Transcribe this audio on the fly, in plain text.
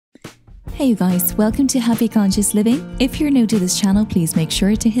Hey you guys, welcome to Happy Conscious Living. If you're new to this channel, please make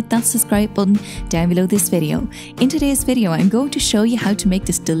sure to hit that subscribe button down below this video. In today's video, I'm going to show you how to make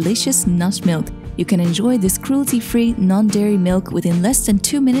this delicious nut milk. You can enjoy this cruelty-free, non-dairy milk within less than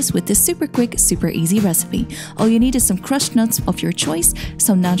 2 minutes with this super quick, super easy recipe. All you need is some crushed nuts of your choice,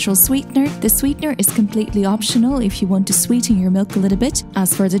 some natural sweetener. The sweetener is completely optional if you want to sweeten your milk a little bit.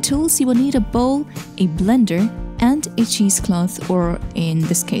 As for the tools, you will need a bowl, a blender, and a cheesecloth, or in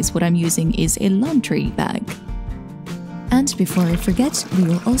this case what I'm using is a laundry bag. And before I forget, we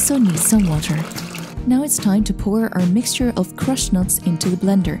will also need some water. Now it's time to pour our mixture of crushed nuts into the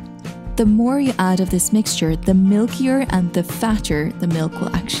blender. The more you add of this mixture, the milkier and the fatter the milk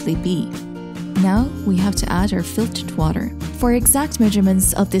will actually be. Now we have to add our filtered water. For exact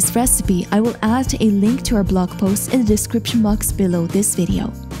measurements of this recipe, I will add a link to our blog post in the description box below this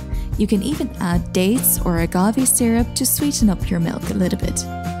video. You can even add dates or agave syrup to sweeten up your milk a little bit.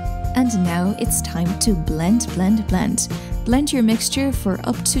 And now it's time to blend. Blend your mixture for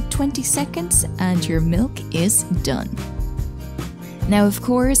up to 20 seconds and your milk is done. Now, of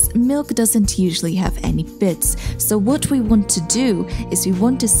course, milk doesn't usually have any bits, so what we want to do is we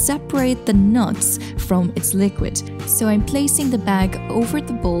want to separate the nuts from its liquid. So I'm placing the bag over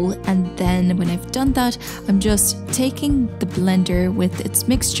the bowl, and then when I've done that, I'm just taking the blender with its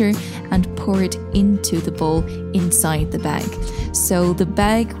mixture and pour it into the bowl inside the bag. So the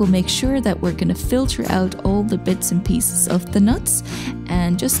bag will make sure that we're going to filter out all the bits and pieces of the nuts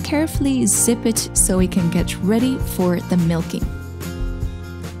and just carefully zip it so we can get ready for the milking.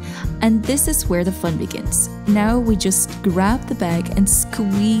 And this is where the fun begins. Now we just grab the bag and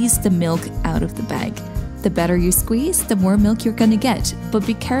squeeze the milk out of the bag. The better you squeeze, the more milk you're gonna get, but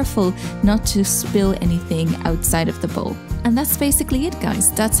be careful not to spill anything outside of the bowl. And that's basically it,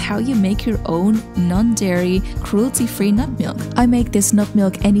 guys. That's how you make your own non-dairy, cruelty-free nut milk. I make this nut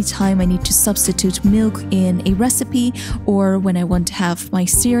milk anytime I need to substitute milk in a recipe or when I want to have my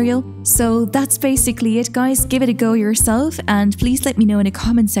cereal. So that's basically it, guys. Give it a go yourself, and please let me know in the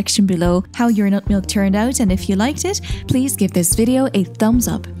comment section below how your nut milk turned out, and if you liked it, please give this video a thumbs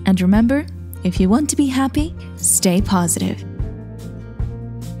up. And remember, if you want to be happy, stay positive.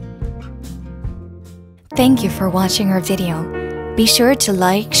 Thank you for watching our video. Be sure to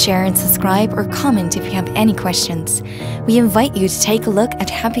like, share and subscribe or comment if you have any questions. We invite you to take a look at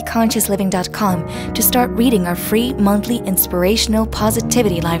happyconsciousliving.com to start reading our free monthly inspirational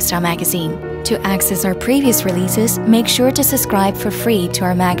positivity lifestyle magazine. To access our previous releases, make sure to subscribe for free to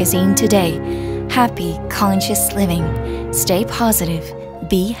our magazine today. Happy Conscious Living. Stay positive.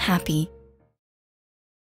 Be happy.